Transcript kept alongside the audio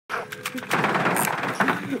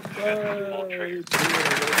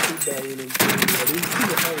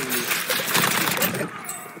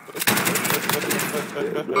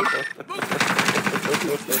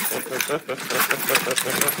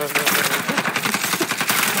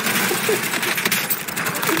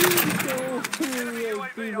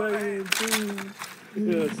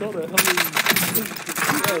Yeah, I saw that.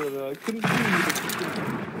 I don't know. I couldn't see you.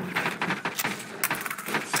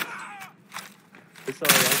 It's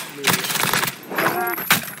alright.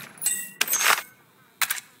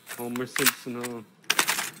 Homer Simpson, huh?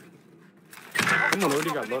 Come on,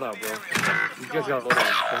 already got loadout, bro. You guys got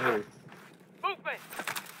loadout. Go ahead.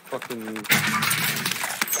 Fucking.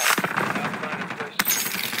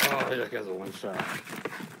 Oh, that guy's a one shot.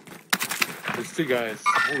 There's two guys.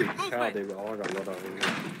 Holy cow, they all got loadout over here.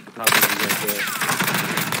 Not that you guys there.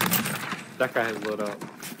 That guy has loadout.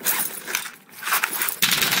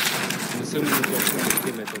 I'm assuming there's like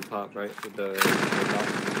teammates on top, right? With the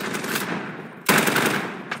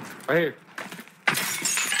right here.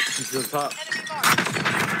 He's on top.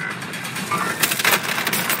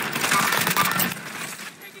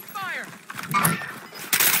 Taking fire.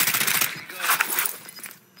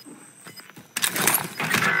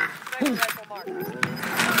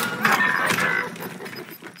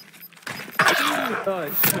 Oh,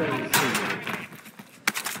 shit.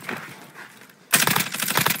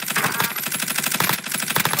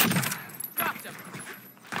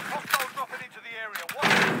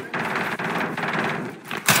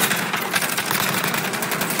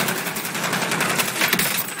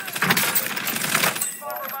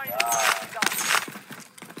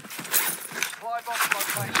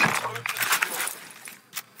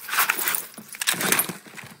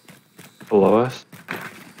 Below us.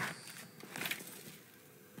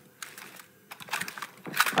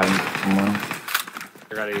 I'm someone.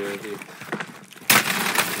 I got a UAV.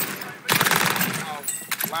 Oh,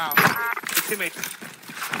 wow. Teammates.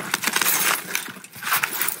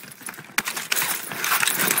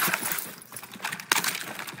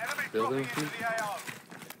 Building.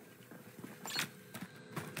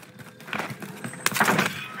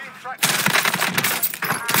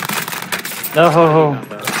 No, ho, ho.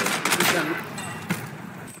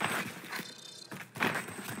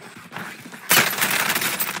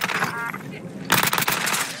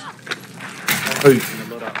 Hey.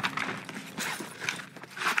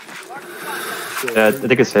 Yeah, I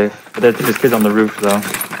think it's safe. But I think there's kids on the roof, though.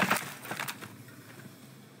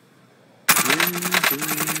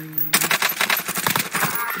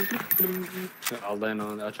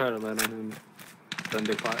 I'll try to land on him. Then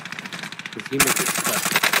they fire. Because he makes it cut.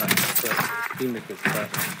 He makes it cut.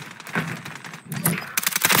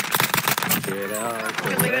 Get out.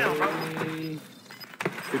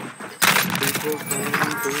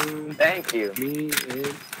 Thank you. Me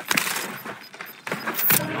is.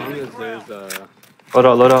 As long as there's a. Load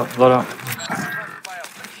out, load out, load out.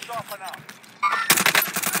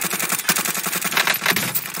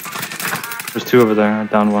 There's two over there. I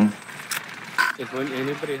downed one. If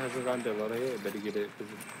anybody hasn't gotten their loadout yet, I better get it.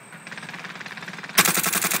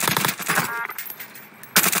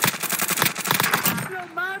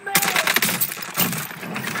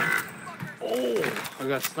 Oh, I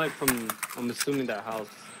got sniped from. I'm assuming that house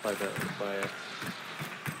by the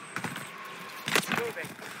Moving.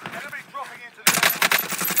 Enemy dropping into the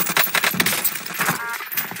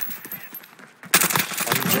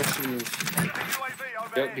he's rushing. UAV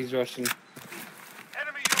overhead. Yep, he's rushing.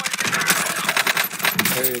 Enemy UAV.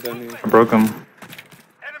 Hey, down here. I broke him.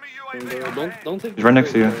 Enemy UAV. Don't take. He's right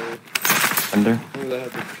next to you. Ender. Oh, that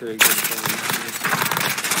had the Krig.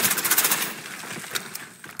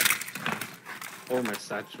 Oh, my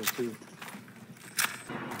satchel too.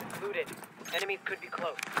 Looted. Enemies could be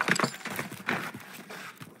close.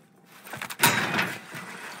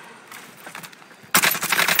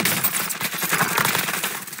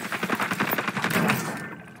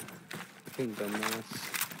 Fucking dumbass.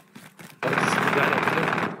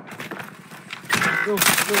 Go.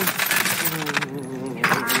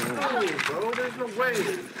 Bro, there's no way.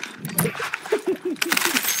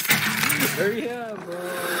 Hurry up, bro.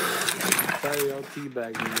 Sorry, y'all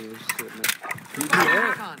teabagging me and shit, man.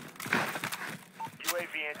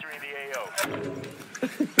 UAV entering the AO.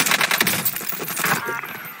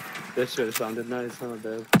 That should have sounded nice, huh,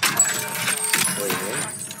 Dev? Wait, what?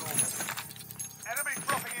 Enemy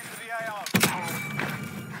dropping into the AO.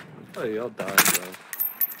 Oh, y'all died, bro.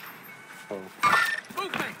 Oh.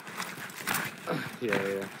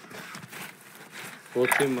 Yeah. Full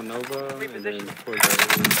team Manova, and then towards the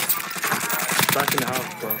back in the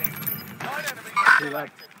house, bro. 9 enemies. He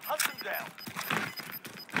left. Hunt them down.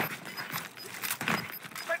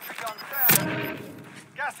 Sentry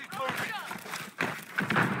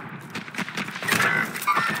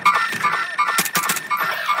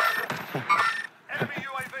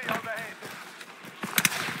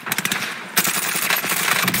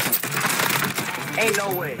Ain't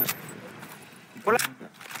no way.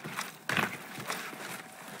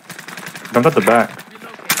 Jump at the back.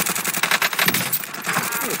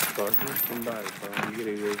 Come back, bro. You get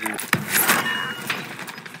a UAV.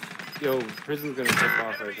 Yo, prison's gonna take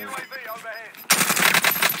off right now. UAV overhead.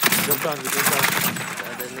 Jump off, jump off.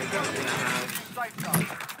 Safe zone.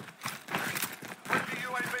 Friendly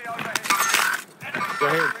UAV overhead. Enemy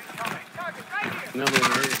Right here. incoming. Target right here. Another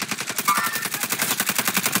one right here.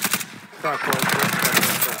 Stop, close.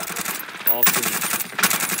 All three.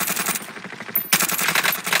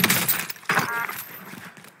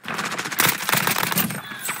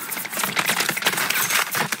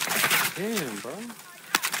 Damn, bro.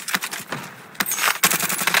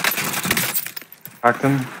 Cracked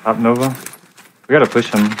him. Top Nova. We gotta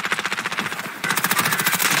push him.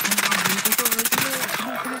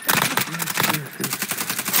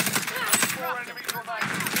 Four enemies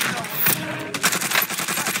remaining.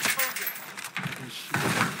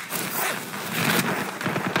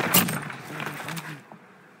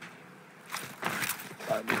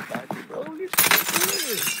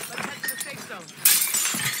 Let's head to the safe zone.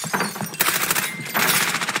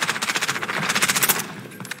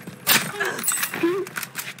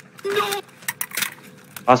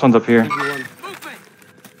 Last one's up here. Everyone. Movement.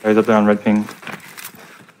 Oh, he's up there on red ping.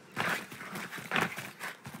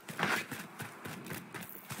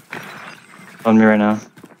 On me right now.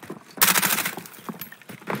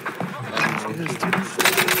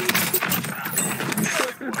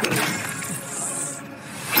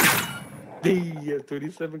 You have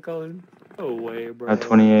 27, Colin? No way, bro. At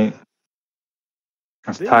 28. I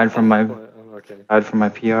was tied from my Oh, okay.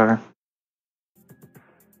 PR.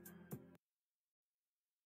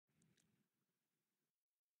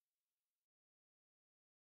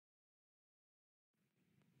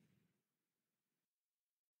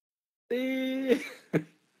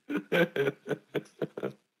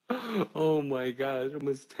 Oh my gosh,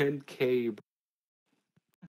 almost 10K,